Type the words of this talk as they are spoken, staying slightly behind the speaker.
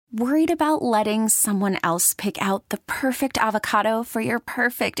Worried about letting someone else pick out the perfect avocado for your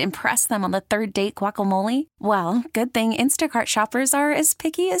perfect impress them on the third date guacamole? Well, good thing Instacart shoppers are as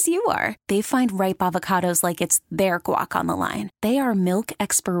picky as you are. They find ripe avocados like it's their guac on the line. They are milk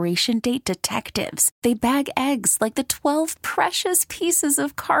expiration date detectives. They bag eggs like the 12 precious pieces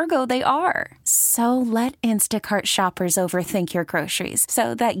of cargo they are. So let Instacart shoppers overthink your groceries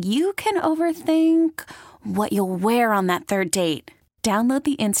so that you can overthink what you'll wear on that third date. Download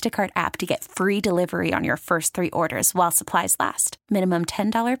the Instacart app to get free delivery on your first 3 orders while supplies last. Minimum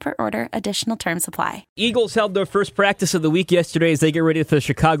 $10 per order. Additional terms apply. Eagles held their first practice of the week yesterday as they get ready for the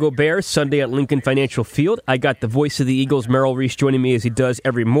Chicago Bears Sunday at Lincoln Financial Field. I got the voice of the Eagles, Merrill Reese, joining me as he does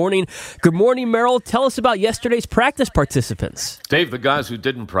every morning. Good morning, Merrill. Tell us about yesterday's practice participants. Dave, the guys who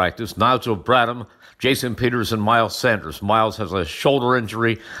didn't practice, Nigel Bradham, Jason Peters, and Miles Sanders. Miles has a shoulder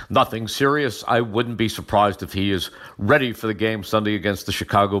injury, nothing serious. I wouldn't be surprised if he is ready for the game Sunday against the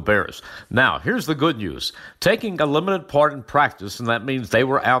Chicago Bears. Now, here's the good news. Taking a limited part in practice, and that means they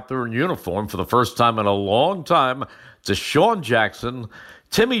were out there in uniform for the first time in a long time, DeSean Jackson,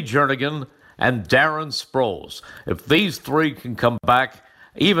 Timmy Jernigan, and Darren Sproles. If these three can come back,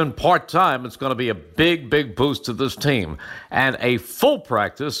 even part-time, it's going to be a big, big boost to this team. And a full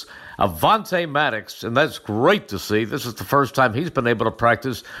practice, Avonte Maddox, and that's great to see. This is the first time he's been able to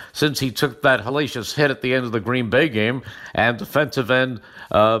practice since he took that hellacious hit at the end of the Green Bay game, and defensive end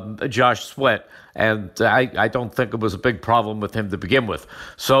Josh Sweat. And I don't think it was a big problem with him to begin with.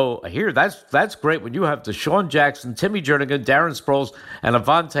 So here, that's great when you have DeSean Jackson, Timmy Jernigan, Darren Sproles, and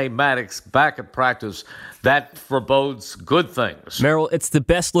Avonte Maddox back at practice. That forebodes good things. Merrill, it's the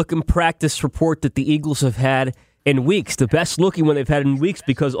best-looking practice report that the Eagles have had in weeks. The best looking one they've had in weeks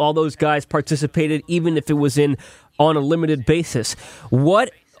because all those guys participated, even if it was on a limited basis.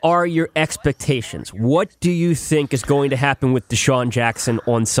 What are your expectations? What do you think is going to happen with DeSean Jackson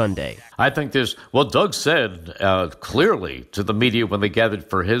on Sunday? I think Doug said clearly to the media when they gathered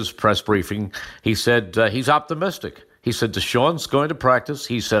for his press briefing, he said he's optimistic. He said, DeSean's going to practice.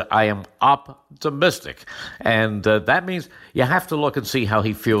 He said, I am optimistic. And that means you have to look and see how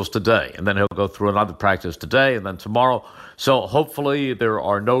he feels today. And then he'll go through another practice today and then tomorrow. So hopefully there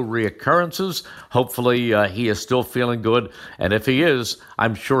are no reoccurrences. Hopefully he is still feeling good. And if he is,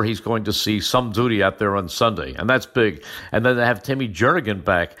 I'm sure he's going to see some duty out there on Sunday. And that's big. And then they have Timmy Jernigan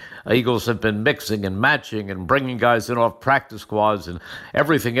back. Eagles have been mixing and matching and bringing guys in off practice squads and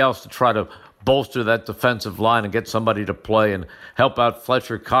everything else to try to bolster that defensive line and get somebody to play and help out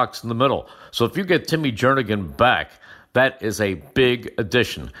Fletcher Cox in the middle. So if you get Timmy Jernigan back, that is a big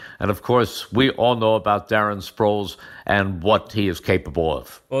addition. And, of course, we all know about Darren Sproles and what he is capable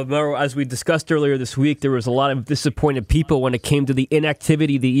of. Well, Merrill, as we discussed earlier this week, there was a lot of disappointed people when it came to the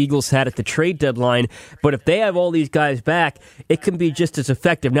inactivity the Eagles had at the trade deadline. But if they have all these guys back, it can be just as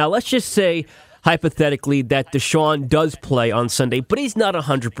effective. Now, let's just say, hypothetically, that DeSean does play on Sunday, but he's not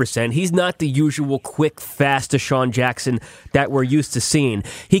 100%. He's not the usual quick, fast DeSean Jackson that we're used to seeing.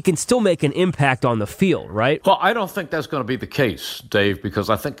 He can still make an impact on the field, right? Well, I don't think that's going to be the case, Dave,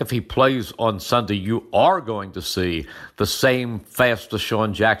 because I think if he plays on Sunday, you are going to see the same fast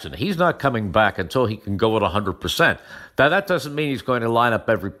DeSean Jackson. He's not coming back until he can go at 100%. Now, that doesn't mean he's going to line up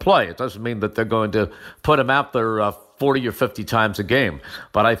every play. It doesn't mean that they're going to put him out there 40 or 50 times a game.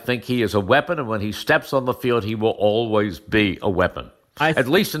 But I think he is a weapon, and when he steps on the field, he will always be a weapon. At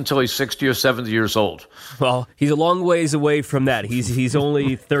least until he's 60 or 70 years old. Well, he's a long ways away from that. He's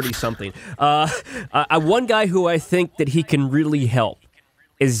only 30-something. One guy who I think that he can really help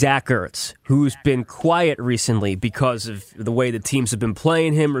is Zach Ertz, who's been quiet recently because of the way the teams have been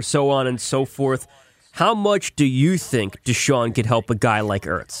playing him or so on and so forth. How much do you think DeSean could help a guy like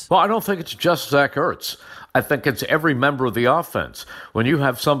Ertz? Well, I don't think it's just Zach Ertz. I think it's every member of the offense. When you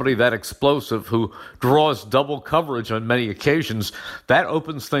have somebody that explosive who draws double coverage on many occasions, that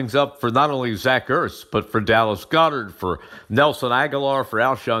opens things up for not only Zach Ertz, but for Dallas Goedert, for Nelson Aguilar, for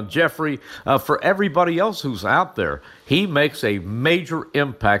Alshon Jeffrey, for everybody else who's out there. He makes a major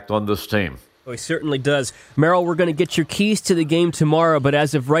impact on this team. Oh, he certainly does. Merrill, we're going to get your keys to the game tomorrow, but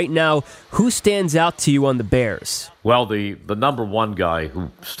as of right now, who stands out to you on the Bears? Well, the number one guy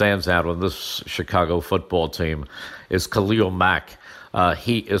who stands out on this Chicago football team is Khalil Mack.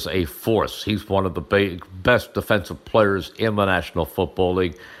 He is a force. He's one of the best defensive players in the National Football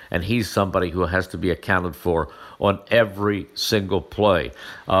League, and he's somebody who has to be accounted for on every single play.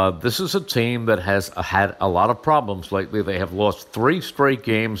 This is a team that has had a lot of problems lately. They have lost 3 straight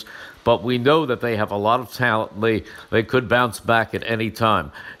games but we know that they have a lot of talent. They could bounce back at any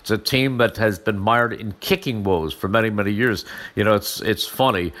time. It's a team that has been mired in kicking woes for many, many years. You know, it's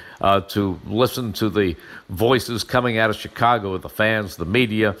funny to listen to the voices coming out of Chicago, the fans, the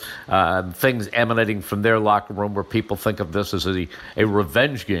media, things emanating from their locker room where people think of this as a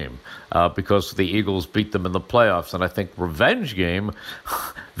revenge game because the Eagles beat them in the playoffs. And I think revenge game,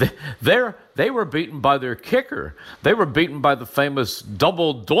 they were beaten by their kicker. They were beaten by the famous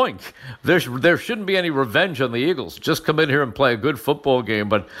double doink. There shouldn't be any revenge on the Eagles. Just come in here and play a good football game,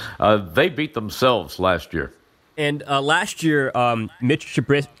 but they beat themselves last year. And last year, Mitch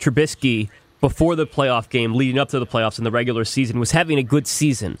Trubisky, before the playoff game, leading up to the playoffs in the regular season, was having a good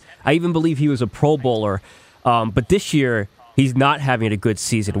season. I even believe he was a Pro Bowler. But this year, he's not having a good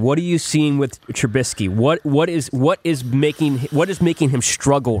season. What are you seeing with Trubisky? What is making him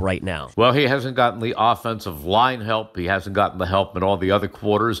struggle right now? Well, he hasn't gotten the offensive line help. He hasn't gotten the help in all the other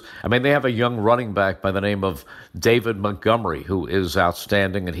quarters. I mean, they have a young running back by the name of David Montgomery, who is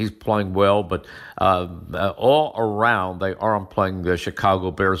outstanding, and he's playing well. But all around, they aren't playing the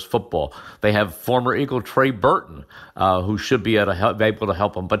Chicago Bears football. They have former Eagle Trey Burton, who should be able to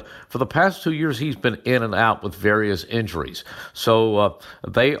help them. But for the past 2 years, he's been in and out with various injuries. So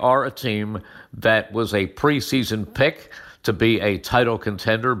they are a team that was a preseason pick to be a title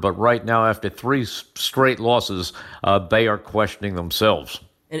contender, but right now, after 3 straight losses, they are questioning themselves.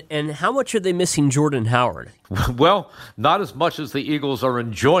 And how much are they missing Jordan Howard? Well, not as much as the Eagles are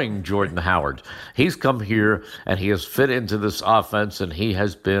enjoying Jordan Howard. He's come here and he has fit into this offense, and he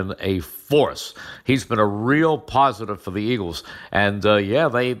has been a force. He's been a real positive for the Eagles. And,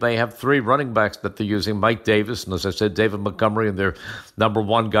 they have 3 running backs that they're using, Mike Davis, and as I said, David Montgomery, and their number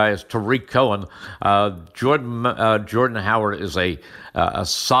 1 guy is Tariq Cohen. Jordan Howard is a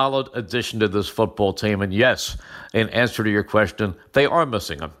solid addition to this football team. And yes, in answer to your question, they are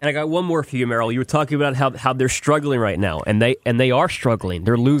missing him. And I got one more for you, Merrill. You were talking about how they're struggling right now, and they are struggling.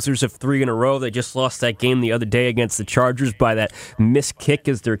 They're losers of 3 in a row. They just lost that game the other day against the Chargers by that missed kick,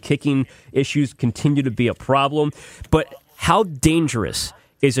 as their kicking issues continue to be a problem. But how dangerous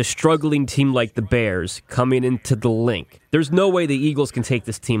is a struggling team like the Bears coming into the Link? There's no way the Eagles can take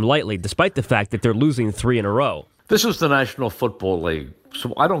this team lightly, despite the fact that they're losing 3 in a row. This is the National Football League,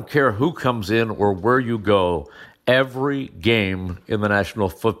 so I don't care who comes in or where you go. Every game in the National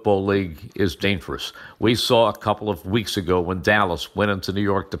Football League is dangerous. We saw a couple of weeks ago when Dallas went into New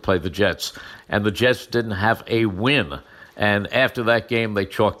York to play the Jets, and the Jets didn't have a win. And after that game, they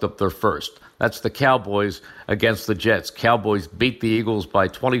chalked up their first. That's the Cowboys against the Jets. Cowboys beat the Eagles by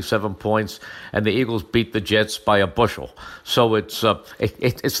 27 points, and the Eagles beat the Jets by a bushel. So it's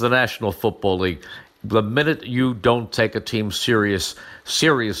the National Football League. The minute you don't take a team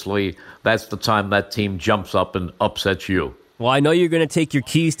seriously, that's the time that team jumps up and upsets you. Well, I know you're going to take your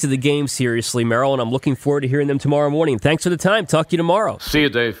keys to the game seriously, Merrill, and I'm looking forward to hearing them tomorrow morning. Thanks for the time. Talk to you tomorrow. See you,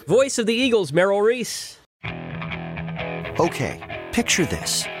 Dave. Voice of the Eagles, Merrill Reese. Okay, picture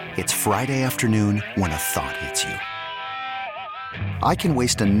this. It's Friday afternoon when a thought hits you. I can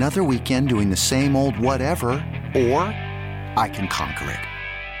waste another weekend doing the same old whatever, or I can conquer it.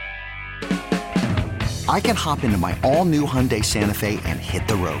 I can hop into my all-new Hyundai Santa Fe and hit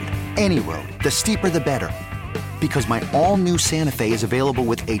the road. Any road. The steeper, the better. Because my all-new Santa Fe is available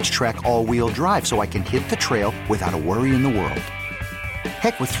with H-Track all-wheel drive, so I can hit the trail without a worry in the world.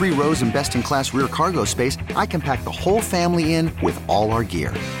 Heck, with 3 rows and best-in-class rear cargo space, I can pack the whole family in with all our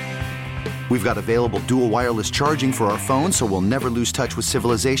gear. We've got available dual wireless charging for our phones, so we'll never lose touch with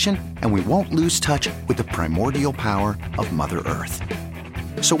civilization, and we won't lose touch with the primordial power of Mother Earth.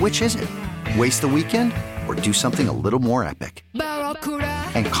 So which is it? Waste the weekend or do something a little more epic?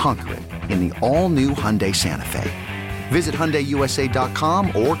 And conquer it in the all-new Hyundai Santa Fe. Visit HyundaiUSA.com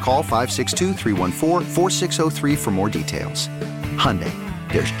or call 562-314-4603 for more details. Hyundai,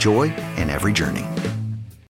 there's joy in every journey.